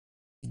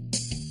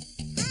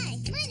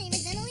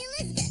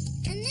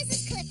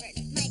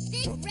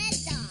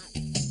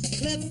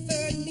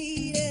Clifford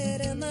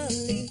needed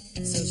Emily,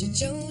 so she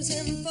chose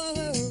him for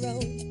her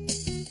own.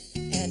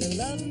 And her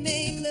love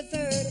made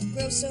Clifford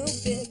grow so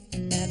big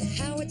that the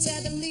Howards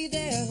had to leave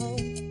their home.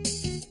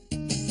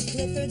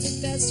 Clifford's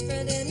the best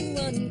friend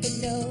anyone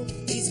could know.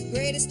 He's the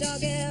greatest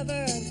dog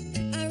ever.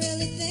 I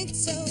really think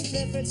so.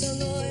 Clifford's so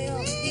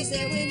loyal, he's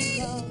there when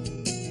you call.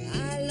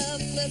 I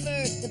love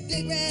Clifford, the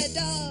big red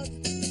dog.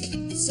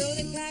 So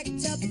they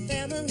packed up a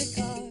family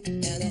car,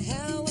 and the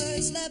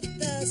Howards left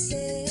the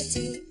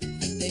city.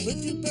 They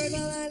moved to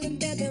Birdwell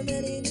Island, had their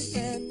many new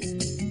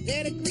friends.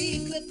 There to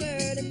greet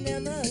Clifford and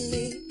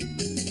Emily.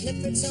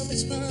 Clifford's so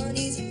much fun,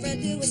 he's a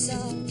friend to us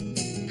all.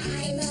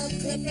 I love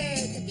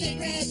Clifford, the big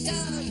red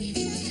dog.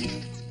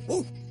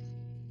 Ooh.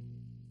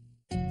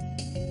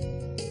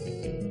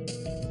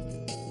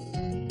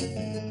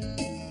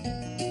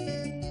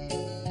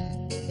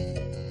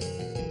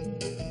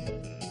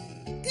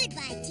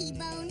 Goodbye,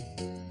 T-Bone.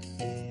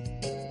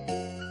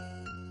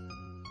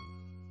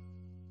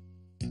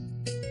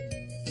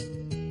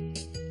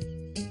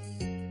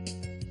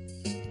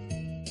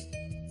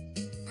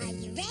 Are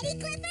you ready,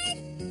 Clifford?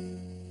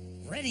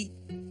 Ready?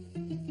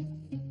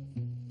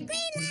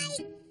 Green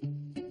light!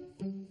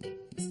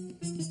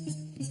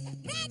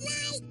 Red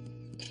light!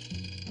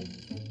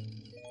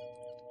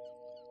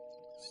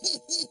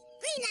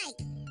 Green light!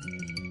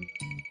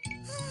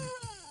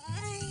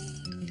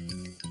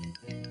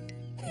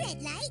 Red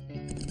light!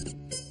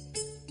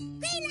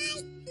 Green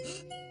light!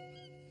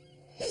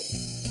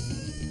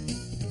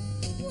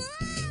 Whoa!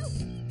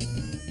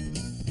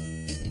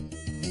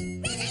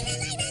 Red light, red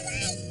light, red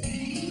light!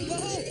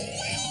 Whoa!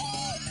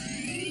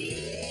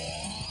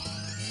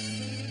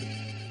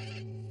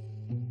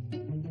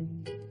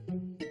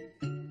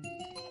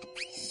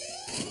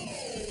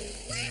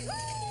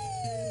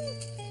 Wahoo!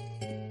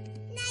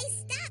 Nice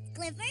stop,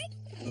 Clifford.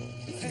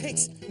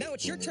 Thanks. Now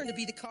it's your turn to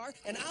be the car,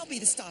 and I'll be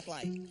the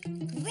stoplight.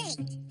 Great.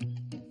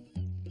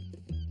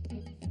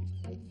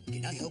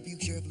 Can I help you,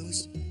 Sheriff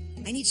Lewis?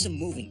 I need some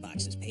moving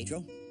boxes,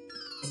 Pedro.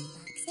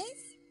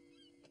 Boxes?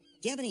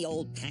 Do you have any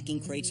old packing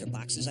crates or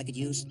boxes I could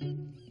use?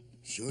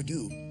 Sure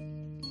do.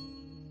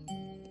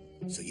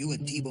 So you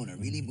and T-Bone are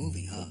really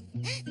moving, huh?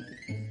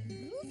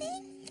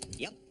 Moving?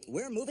 Yep,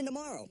 we're moving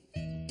tomorrow.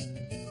 Oh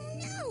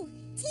no!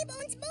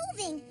 T-Bone's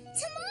moving!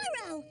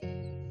 Tomorrow!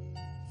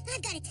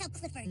 I've got to tell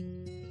Clifford.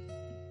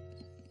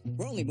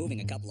 We're only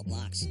moving a couple of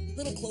blocks. A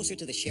little closer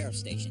to the sheriff's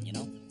station, you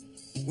know?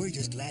 We're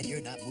just glad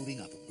you're not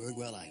moving off of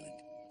Birdwell Island.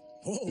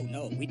 Oh,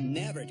 no, we'd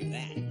never do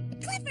that.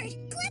 Clifford!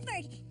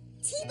 Clifford!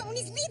 T-Bone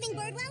is leaving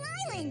Birdwell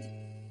Island!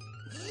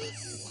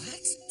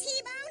 What?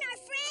 T-Bone, our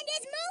friend,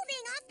 is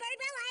moving off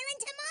Birdwell Island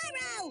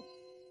tomorrow!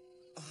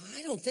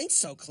 I don't think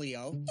so,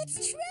 Cleo.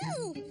 It's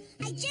true!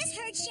 I just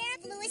heard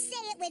Sheriff Lewis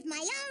say it with my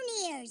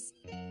own ears.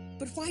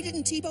 But why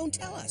didn't T-Bone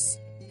tell us?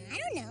 I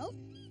don't know.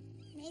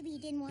 Maybe he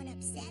didn't want to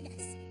upset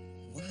us.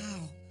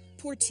 Wow.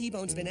 Poor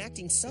T-Bone's been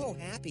acting so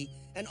happy,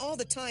 and all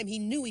the time he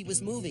knew he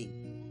was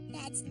moving.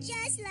 That's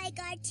just like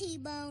our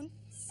T-Bone.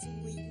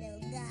 Sweet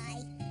little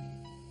guy.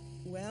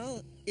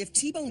 Well, if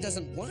T-Bone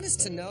doesn't want us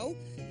to know,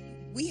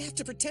 we have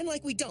to pretend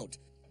like we don't.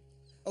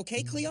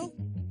 Okay, Cleo?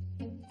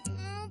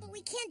 Oh, but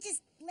we can't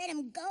just let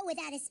him go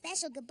without a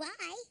special goodbye.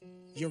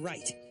 You're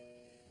right.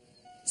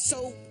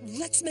 So,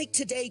 let's make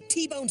today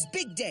T-Bone's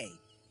big day.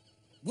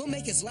 We'll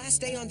make his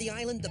last day on the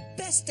island the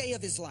best day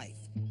of his life.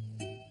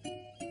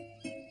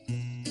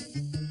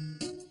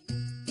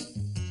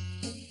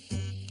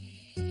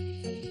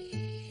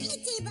 Hey,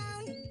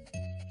 T-Bone.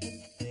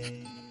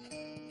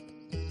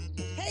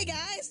 Hey,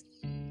 guys.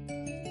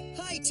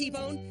 Hi,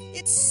 T-Bone.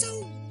 It's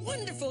so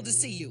wonderful to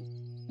see you.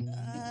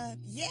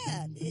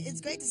 Yeah,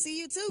 it's great to see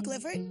you too,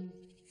 Clifford.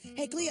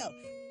 Hey, Cleo,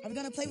 are we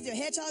gonna play with your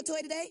hedgehog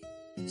toy today?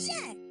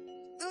 Sure.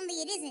 Only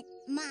it isn't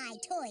my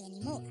toy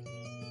anymore.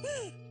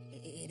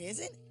 It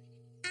isn't?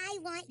 I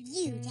want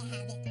you to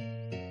have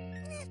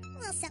it.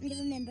 Well, something to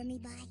remember me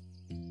by.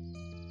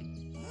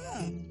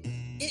 Oh,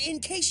 In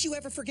case you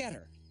ever forget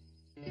her.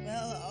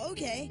 well,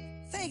 okay.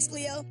 Thanks,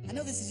 Cleo. I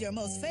know this is your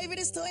most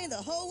favoriteest toy in the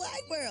whole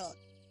wide world.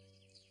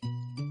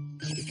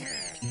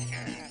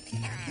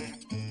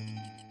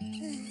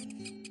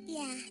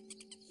 Yeah,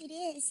 it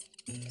is.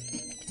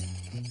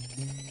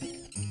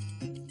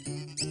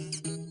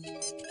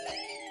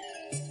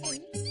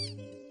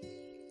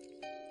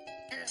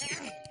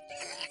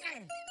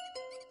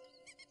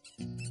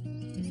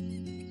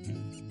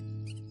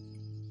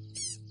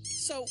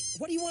 So,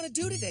 what do you want to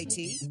do today,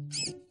 T?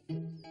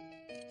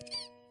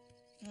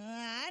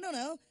 I don't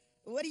know.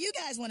 What do you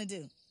guys want to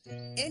do?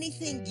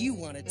 Anything you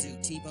want to do,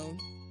 T-Bone.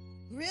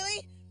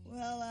 Really?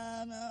 Well,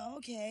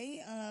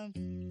 okay.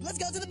 Let's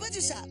go to the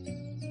butcher shop.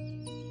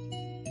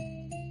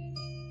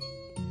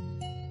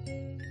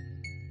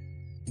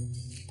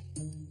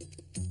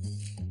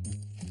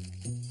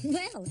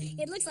 Well,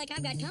 it looks like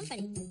I've got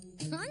company.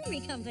 Hungry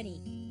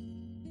company.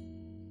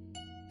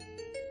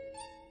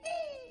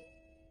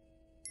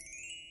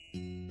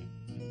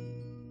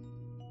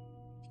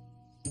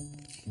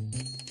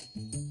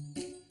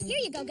 Here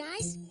you go,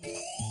 guys.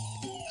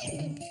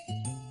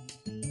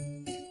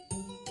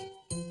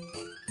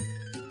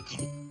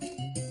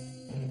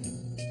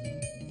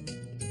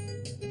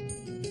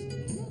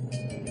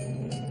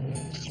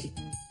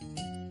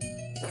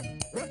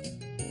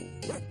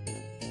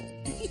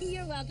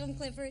 welcome,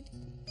 Clifford.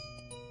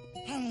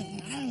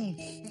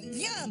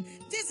 Yum!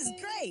 This is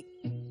great!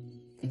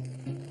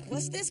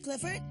 What's this,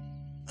 Clifford?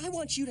 I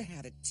want you to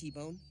have it,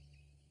 T-Bone.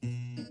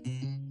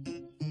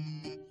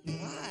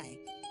 Why?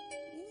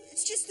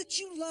 It's just that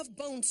you love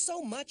Bone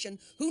so much, and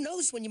who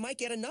knows when you might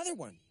get another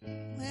one.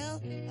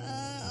 Well,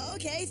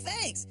 okay,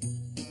 thanks.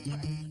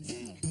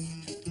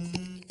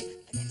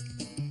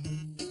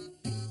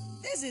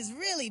 This is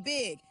really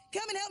big.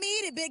 Come and help me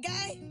eat it, big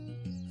guy.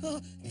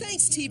 Oh,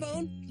 thanks,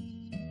 T-Bone.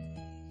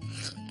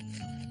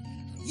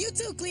 You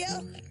too,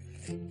 Cleo.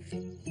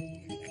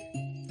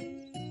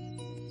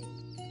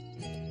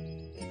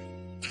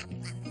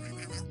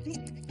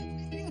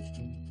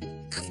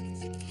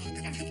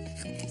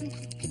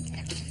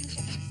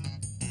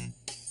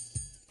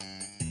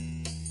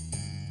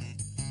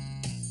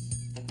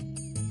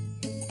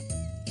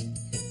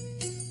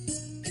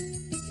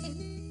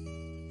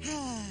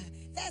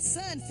 That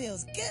sun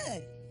feels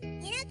good.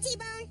 You know,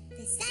 T-Bone,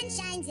 the sun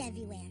shines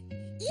everywhere,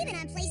 even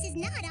on places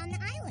not on the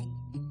island.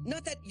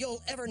 Not that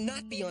you'll ever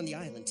not be on the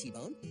island,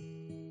 T-Bone.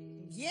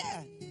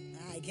 Yeah,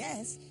 I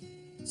guess.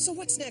 So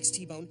what's next,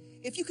 T-Bone?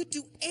 If you could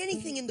do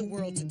anything in the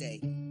world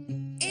today,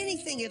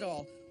 anything at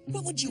all,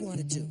 what would you want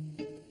to do?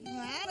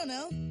 I don't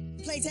know.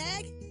 Play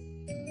tag?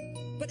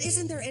 But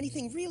isn't there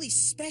anything really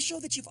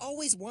special that you've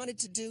always wanted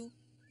to do?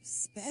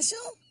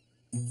 Special?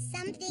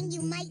 Something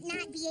you might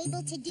not be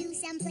able to do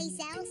someplace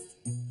else?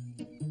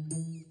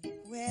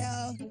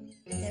 Well,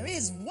 there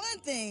is one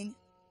thing.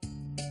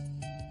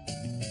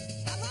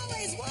 I've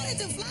always wanted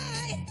to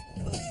fly.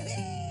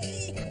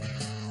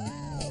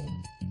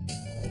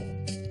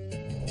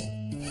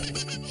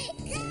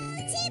 Go,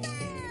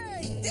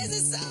 T-Bone! This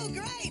is so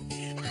great.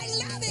 I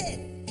love it.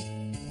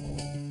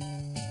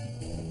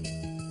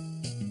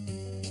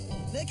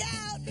 Look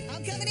out.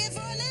 I'm coming in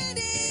for a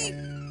landing.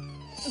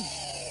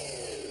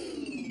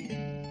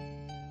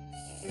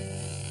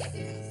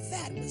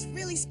 That was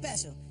really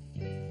special.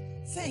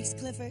 Thanks,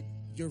 Clifford.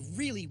 You're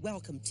really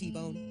welcome,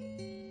 T-Bone.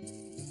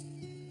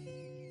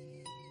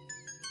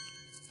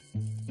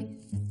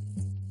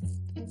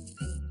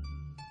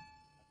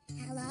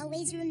 I'll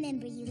always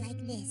remember you like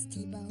this,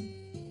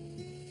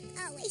 T-Bone.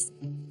 Always.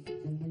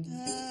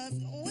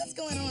 What's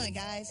going on,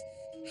 guys?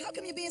 How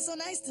come you're being so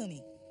nice to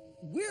me?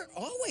 We're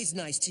always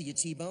nice to you,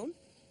 T-Bone.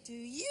 Do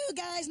you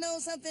guys know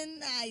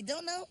something I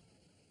don't know?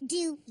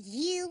 Do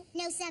you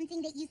know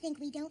something that you think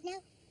we don't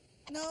know?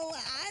 No,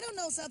 I don't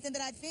know something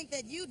that I think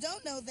that you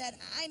don't know that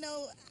I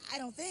know I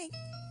don't think.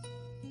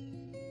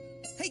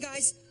 Hey,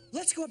 guys,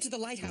 let's go up to the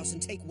lighthouse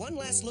and take one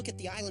last look at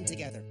the island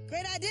together.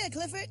 Great idea,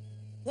 Clifford.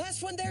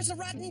 Last one there's a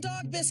rotten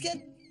dog biscuit.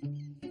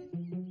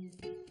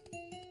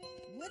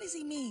 What does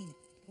he mean,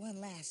 one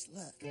last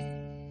look?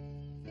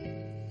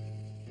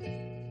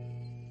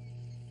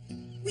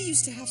 We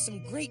used to have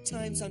some great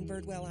times on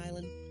Birdwell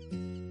Island.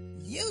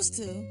 Used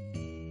to?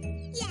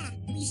 Yeah,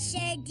 we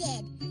sure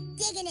did.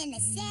 Digging in the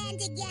sand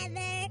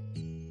together.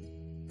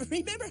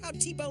 Remember how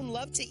T-Bone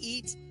loved to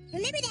eat?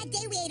 Remember that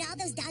day we ate all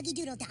those doggy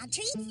doodle dog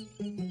treats?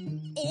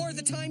 Or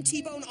the time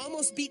T-Bone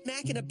almost beat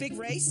Mac in a big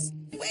race?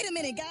 Wait a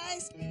minute,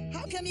 guys.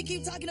 How come you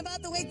keep talking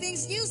about the way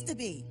things used to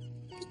be?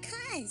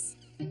 Because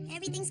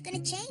everything's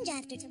gonna change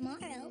after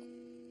tomorrow.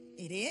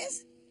 It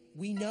is?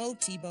 We know,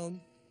 T-Bone.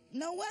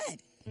 Know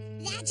what?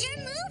 That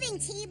you're moving,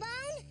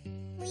 T-Bone.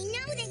 We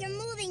know that you're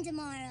moving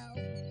tomorrow.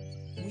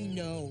 We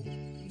know.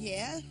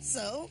 Yeah,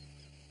 so?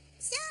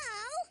 So,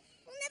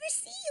 we'll never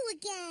see you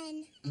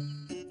again.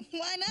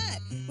 Why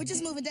not? We're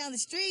just moving down the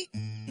street.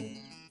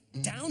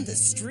 Down the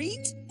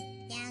street?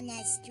 Down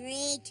the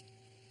street.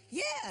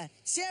 Yeah,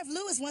 Sheriff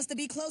Lewis wants to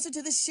be closer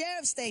to the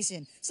sheriff's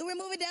station, so we're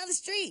moving down the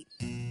street.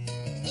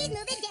 He's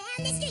moving down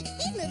the street.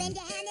 He's moving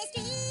down the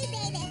street,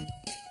 baby.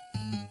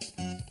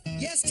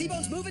 Yes,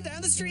 T-Bone's moving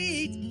down the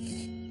street.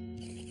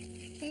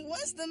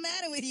 What's the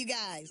matter with you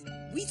guys?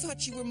 We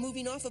thought you were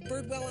moving off of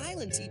Birdwell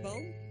Island,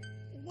 T-Bone.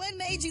 What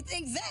made you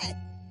think that?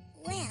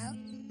 Well,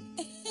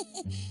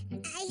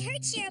 I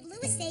heard Sheriff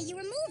Lewis say you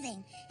were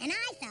moving, and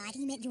I thought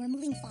he meant you were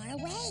moving far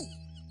away.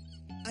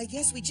 I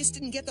guess we just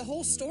didn't get the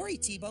whole story,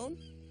 T-Bone.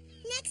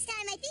 Next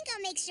time, I think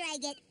I'll make sure I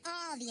get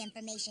all the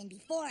information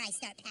before I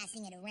start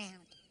passing it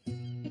around.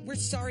 We're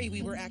sorry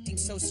we were acting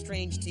so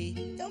strange,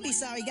 T. Don't be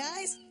sorry,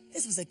 guys.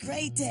 This was a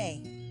great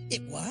day.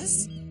 It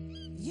was?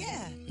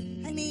 Yeah,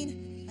 I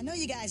mean, I know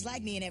you guys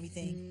like me and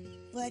everything,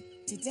 but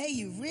today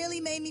you really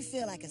made me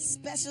feel like a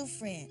special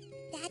friend.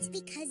 That's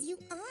because you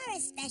are a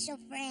special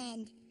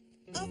friend.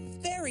 A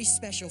very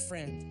special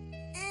friend.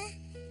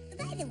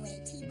 By the way,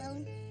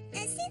 T-Bone,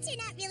 since you're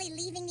not really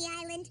leaving the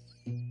island,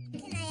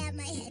 can I have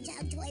my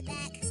hedgehog toy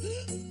back?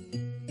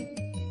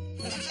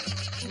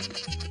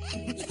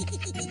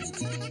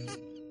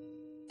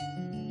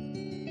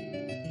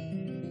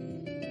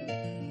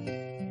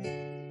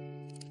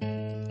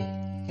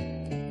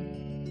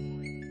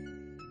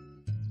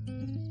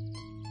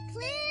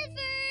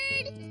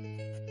 Clifford!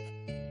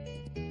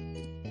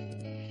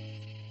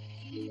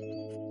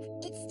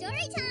 It's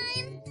story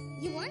time!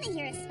 You want to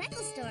hear a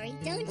Speckle story,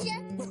 don't you?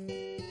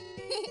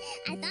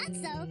 I thought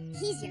so.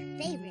 He's your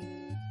favorite.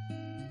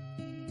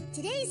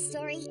 Today's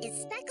story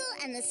is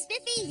Speckle and the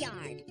Spiffy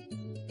Yard.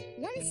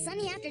 One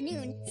sunny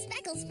afternoon,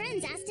 Speckle's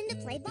friends asked him to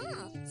play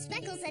ball.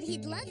 Speckle said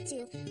he'd love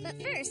to, but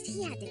first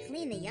he had to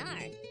clean the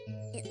yard.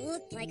 It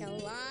looked like a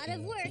lot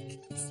of work.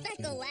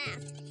 Speckle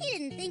laughed. He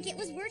didn't think it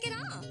was work at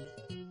all.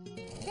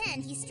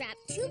 Then he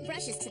strapped 2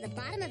 brushes to the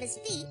bottom of his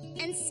feet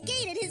and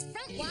skated his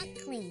front walk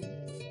clean.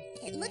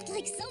 It looked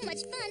like so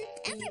much fun,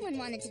 everyone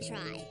wanted to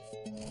try.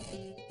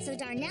 So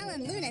Darnell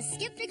and Luna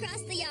skipped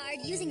across the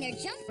yard using their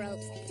jump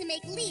ropes to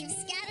make leaves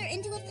scatter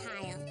into a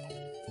pile.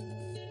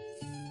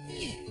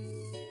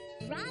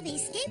 Robbie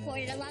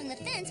skateboarded along the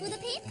fence with a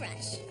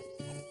paintbrush.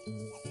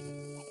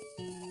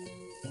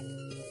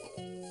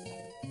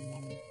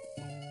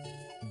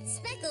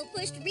 Speckle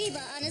pushed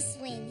Reba on a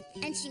swing,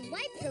 and she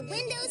wiped the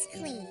windows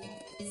clean.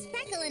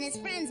 Speckle and his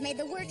friends made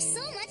the work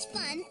so much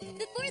fun,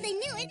 before they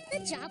knew it, the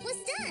job was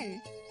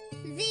done.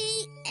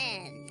 The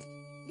end.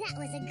 That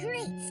was a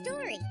great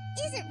story.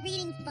 Isn't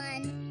reading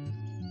fun?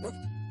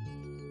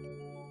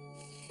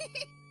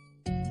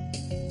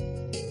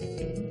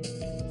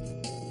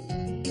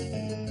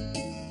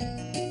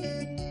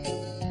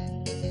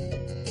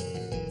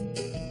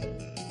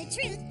 The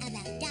truth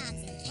about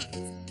dogs and cats.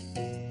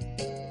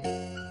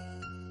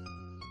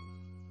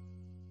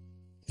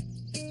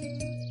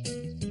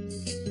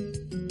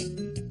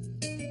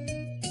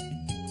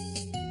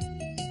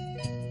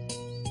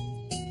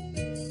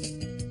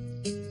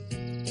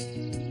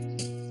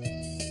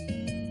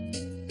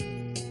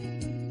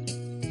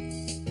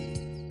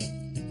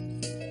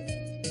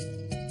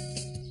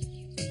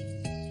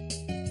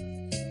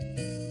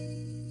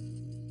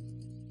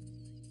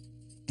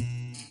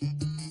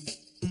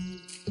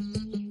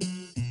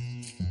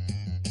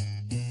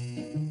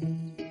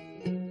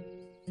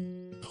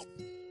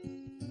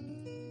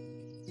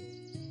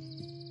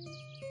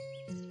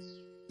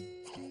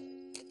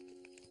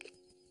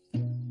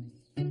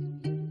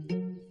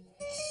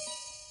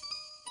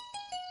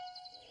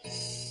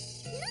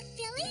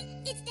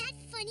 It's that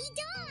funny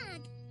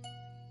dog.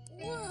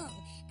 Whoa,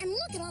 and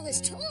look at all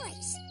his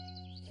toys.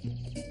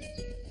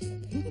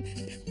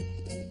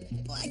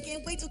 Well, I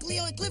can't wait till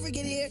Cleo and Clifford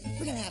get here.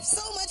 We're gonna have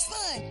so much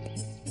fun.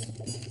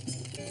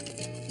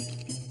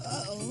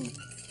 Uh-oh.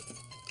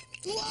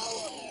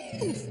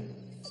 Whoa! Oof.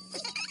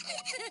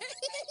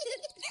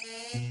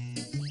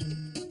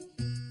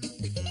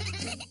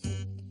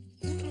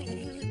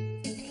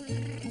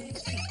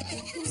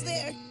 Who's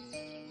there?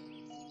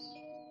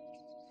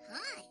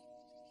 Hi.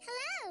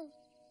 Hello.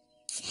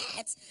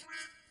 Cats?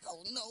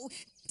 Oh, no.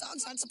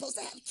 Dogs aren't supposed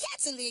to have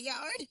cats in their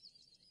yard.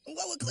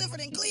 What would Clifford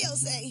and Cleo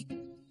say?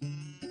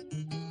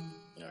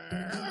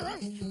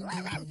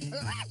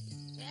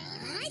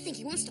 I think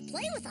he wants to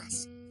play with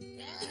us.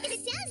 It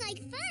sounds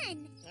like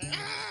fun.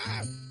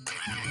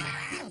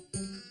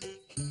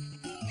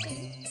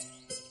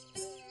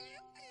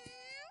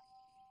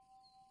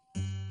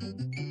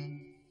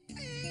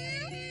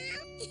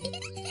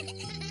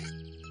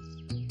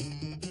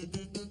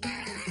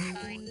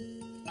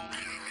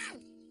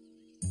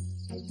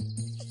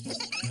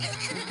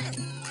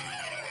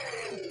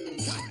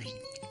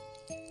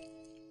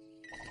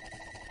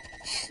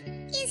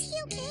 Is he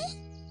okay?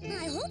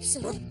 I hope so.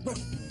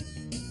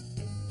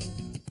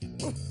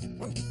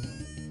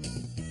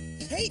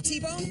 Hey,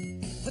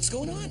 T-Bone. What's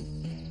going on?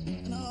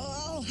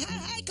 Oh,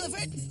 hi,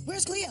 Clifford.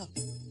 Where's Cleo?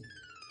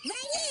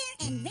 Right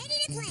here and ready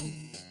to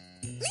play.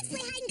 Let's play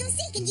hide and go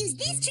seek and use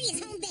this tree as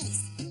home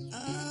base.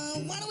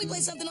 Why don't we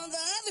play something on the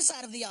other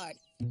side of the yard?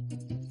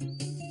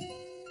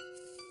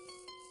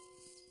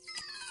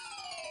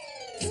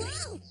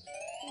 Whoa!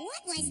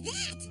 What was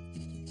that?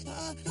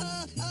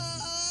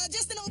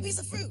 Just an old piece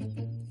of fruit.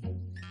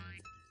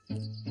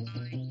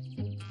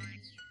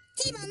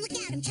 T-Bone, look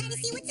out. I'm trying to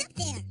see what's up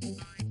there.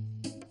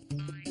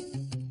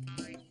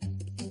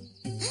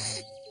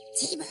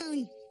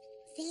 T-Bone,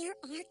 there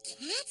are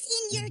cats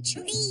in your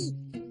tree.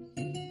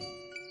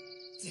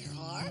 There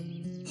are?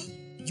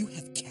 You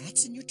have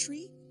cats in your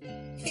tree?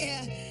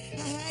 Yeah,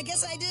 I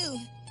guess I do.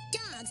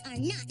 Dogs are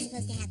not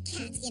supposed to have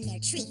cats in their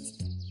trees.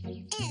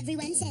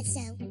 Everyone says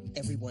so.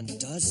 Everyone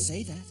does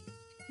say that.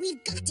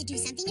 We've got to do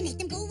something to make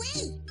them go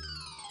away.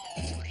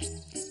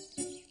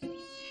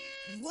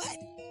 What?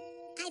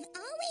 I've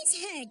always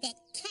heard that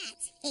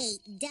cats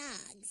hate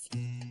dogs.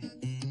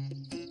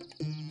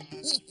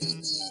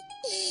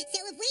 So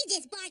if we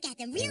just bark at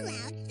them real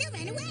loud, they'll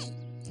run away.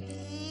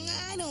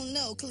 I don't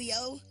know,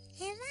 Cleo.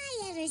 Have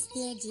I ever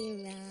steered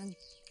you wrong?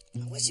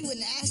 I wish you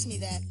wouldn't ask me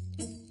that.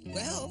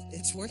 Well,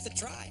 it's worth a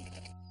try.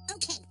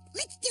 Okay,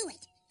 let's do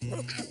it.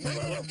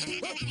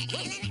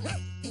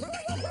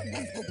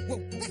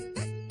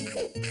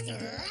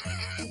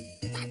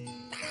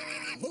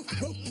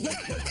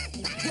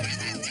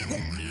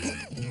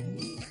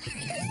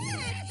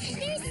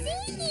 They're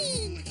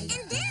singing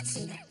and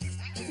dancing.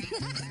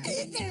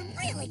 They're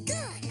really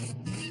good.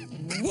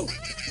 Whoa!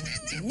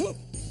 Whoa!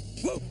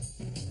 Whoa!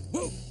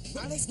 Whoa!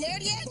 Are they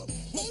scared yet?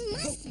 They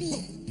must be.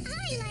 I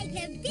like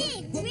the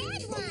big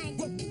red one.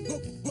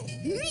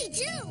 Me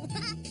too.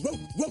 Whoa!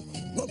 Whoa!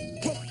 Whoa! Whoa!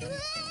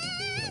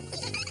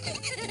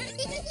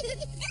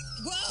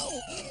 Whoa!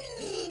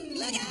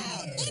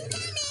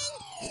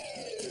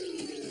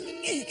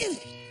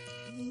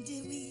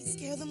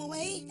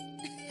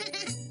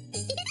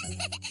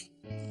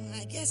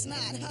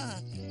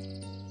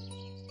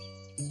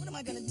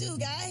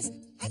 guys.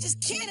 I just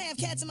can't have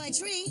cats in my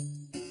tree.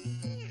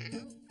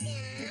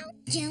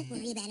 Don't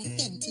worry about a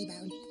thing,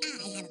 T-Bone.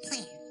 I have a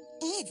plan.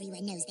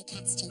 Everyone knows that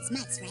cats chase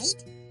mice, right?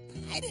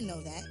 I didn't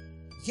know that.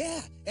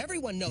 Yeah,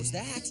 everyone knows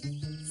that.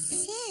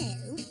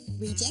 So,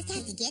 we just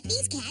have to get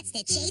these cats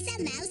to chase a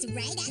mouse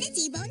right out of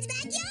T-Bone's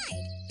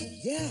backyard.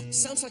 Yeah,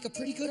 sounds like a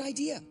pretty good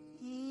idea.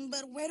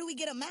 But where do we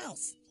get a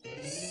mouse?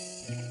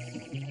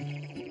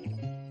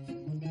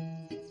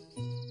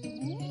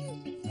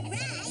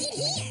 Right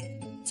here.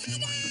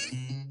 Ta-da!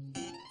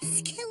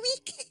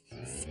 Squeak,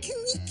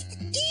 squeak,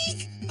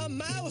 eek, A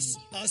mouse!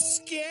 A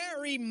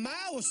scary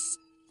mouse!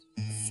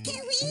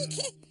 squeak,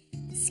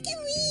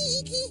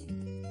 squeak,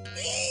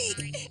 eek,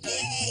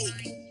 eek,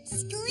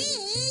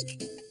 squeak,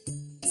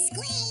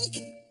 squeak.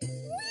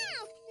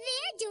 Wow,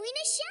 they're doing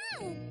a show.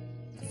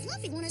 The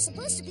fluffy one is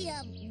supposed to be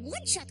a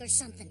woodchuck or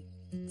something.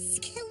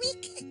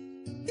 Squeak.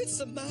 It's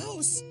a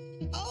mouse!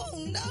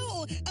 Oh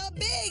no, a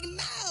big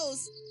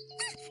mouse!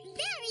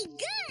 Very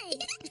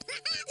good!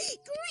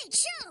 Great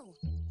show!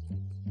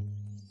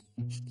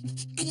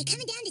 Are they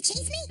coming down to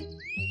chase me?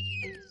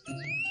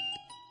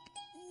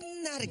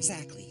 Not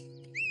exactly.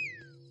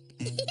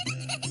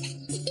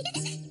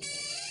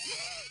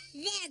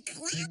 They're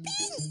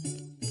clapping?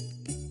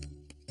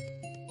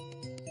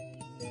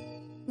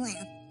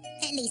 Well,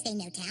 at least they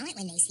know talent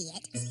when they see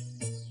it.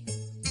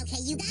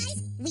 Okay, you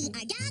guys, we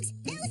are dogs,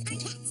 those are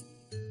cats.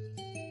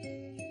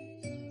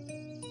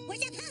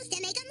 We're supposed to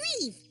make them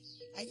leave.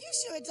 Are you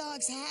sure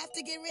dogs have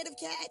to get rid of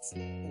cats?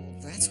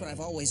 That's what I've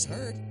always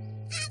heard.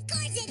 Of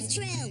course it's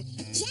true.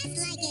 Just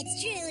like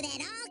it's true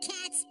that all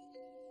cats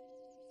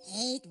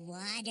hate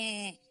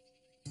water.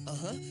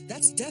 Uh-huh,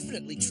 that's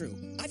definitely true.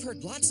 I've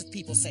heard lots of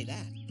people say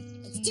that.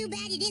 It's too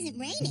bad it isn't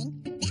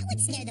raining. That would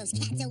scare those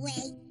cats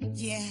away.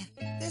 Yeah,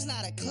 there's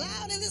not a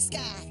cloud in the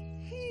sky.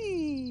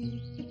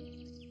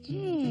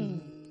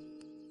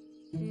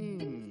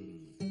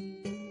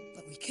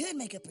 But we could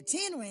make a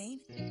pretend rain.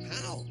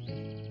 How?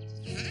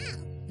 How?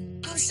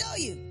 I'll show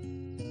you.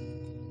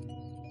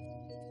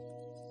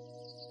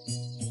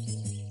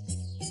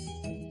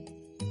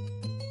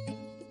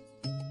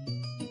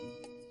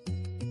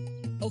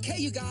 Okay,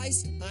 you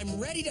guys, I'm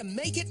ready to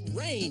make it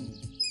rain.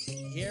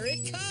 Here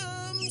it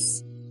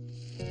comes.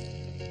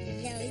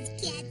 Those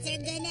cats are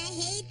gonna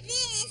hate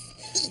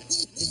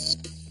this.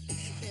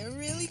 They're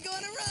really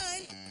gonna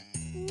run.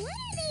 What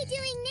are they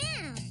doing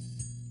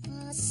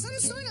now? Some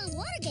sort of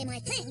water game, I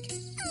think.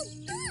 Oh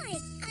boy,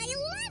 I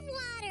love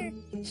water.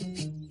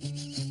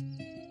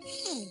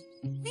 Hey,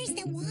 where's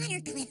the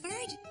water,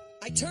 Clifford?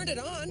 I turned it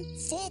on,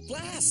 full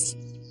blast.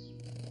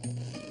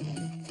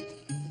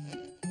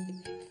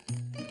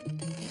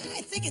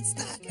 I think it's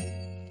stuck.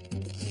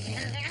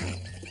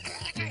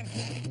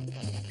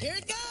 Here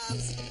it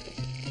comes.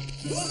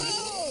 Whoa!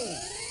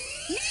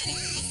 Not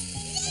us,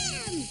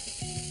 them!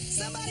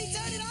 Somebody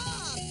turn it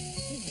off.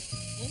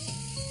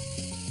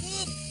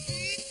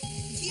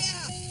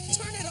 Yeah,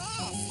 turn it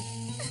off.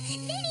 They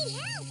need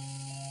help!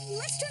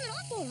 Let's turn it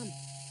off for them.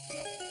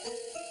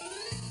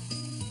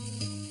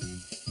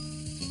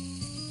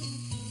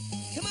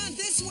 Come on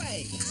this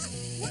way.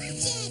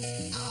 Watch it!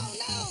 Oh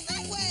no,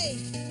 that way.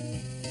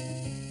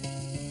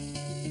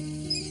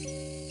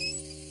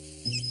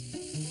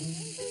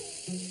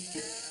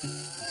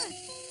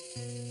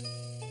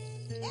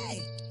 Hey,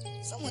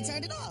 someone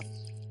turned it off.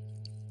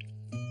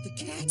 The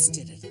cats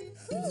did it.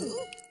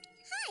 Who?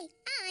 Hi,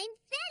 I'm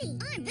Betty.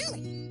 I'm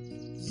Billy.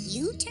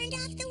 You turned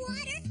off the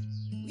water?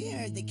 We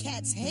heard the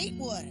cats hate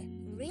water.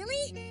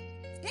 Really?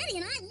 Betty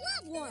and I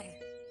love water.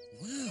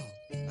 Wow,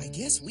 I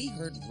guess we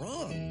heard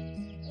wrong.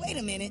 Wait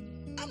a minute.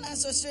 I'm not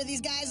so sure these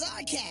guys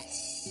are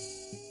cats.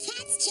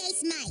 Cats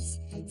chase mice.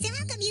 So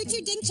how come you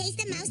two didn't chase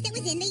the mouse that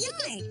was in the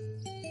yard?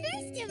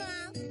 First of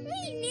all,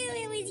 we knew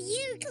it was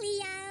you,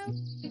 Cleo.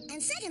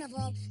 And second of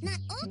all, not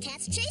all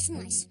cats chase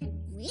mice.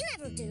 We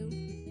never do.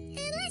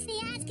 Unless they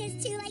ask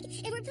us to, like,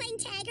 if we're playing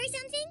tag or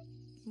something.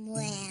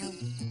 Well,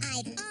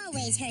 I've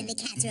always heard the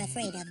cats are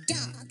afraid of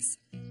dogs.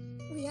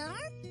 We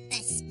are?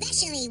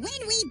 Especially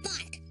when we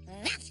bark.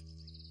 Ruff.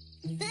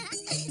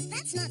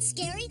 That's not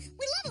scary.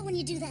 We love it when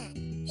you do that.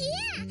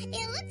 Yeah,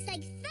 it looks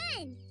like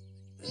fun.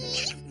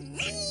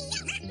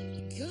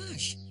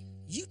 Gosh,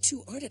 you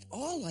two aren't at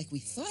all like we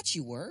thought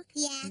you were.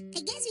 Yeah,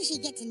 I guess we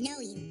should get to know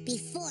you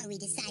before we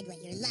decide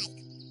what you're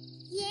like.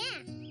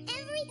 Yeah,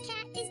 every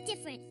cat is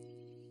different.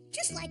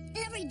 Just like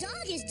every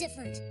dog is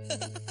different.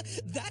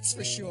 That's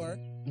for sure.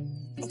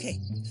 Okay,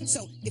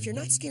 so if you're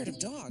not scared of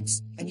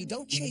dogs, and you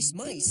don't chase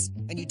mice,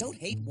 and you don't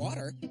hate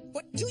water,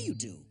 what do you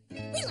do?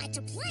 We like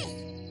to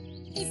play.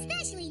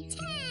 Especially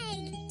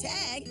tag.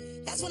 Tag?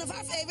 That's one of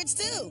our favorites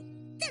too.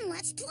 Then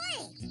let's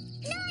play.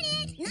 Not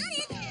it. Not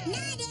it.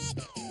 Not it.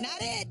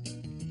 Not it.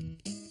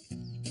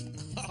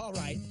 All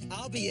right,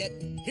 I'll be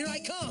it. Here I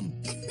come.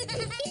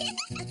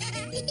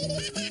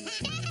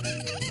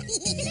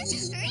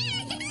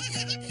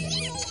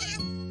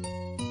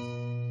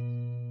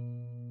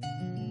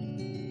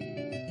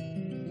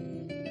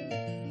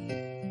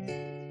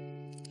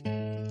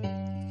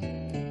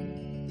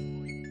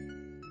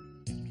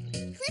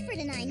 Clifford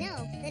and I I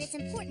know that it's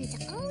important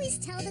to always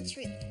tell the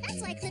truth.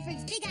 That's why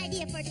Clifford's big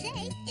idea for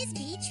today is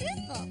be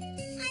truthful.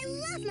 I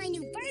love my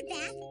new bird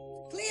bath.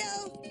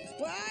 Cleo,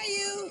 where are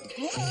you?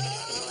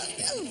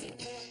 Whoa!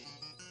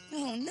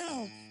 Oh,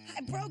 no.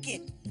 I broke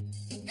it.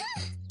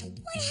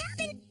 What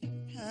happened?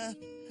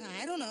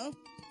 I don't know.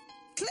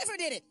 Clifford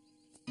did it.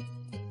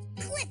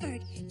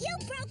 Clifford, you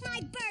broke my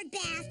bird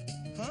bath.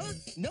 Huh?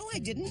 No, I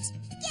didn't.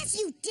 Yes,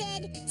 you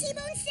did.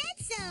 T-Bone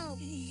said so.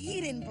 He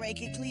didn't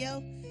break it,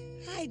 Cleo.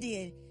 I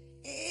did.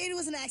 It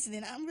was an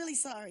accident. I'm really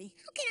sorry.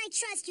 How can I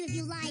trust you if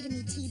you lie to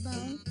me,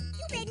 T-Bone?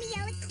 You made me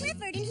yell at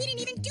Clifford, and he didn't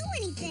even do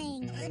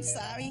anything. I'm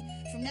sorry.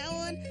 From now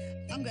on,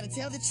 I'm gonna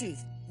tell the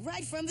truth.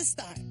 Right from the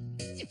start.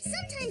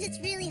 Sometimes it's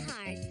really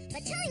hard,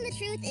 but telling the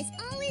truth is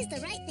always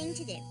the right thing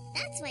to do.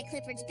 That's why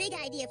Clifford's big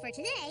idea for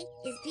today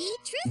is be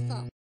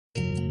truthful.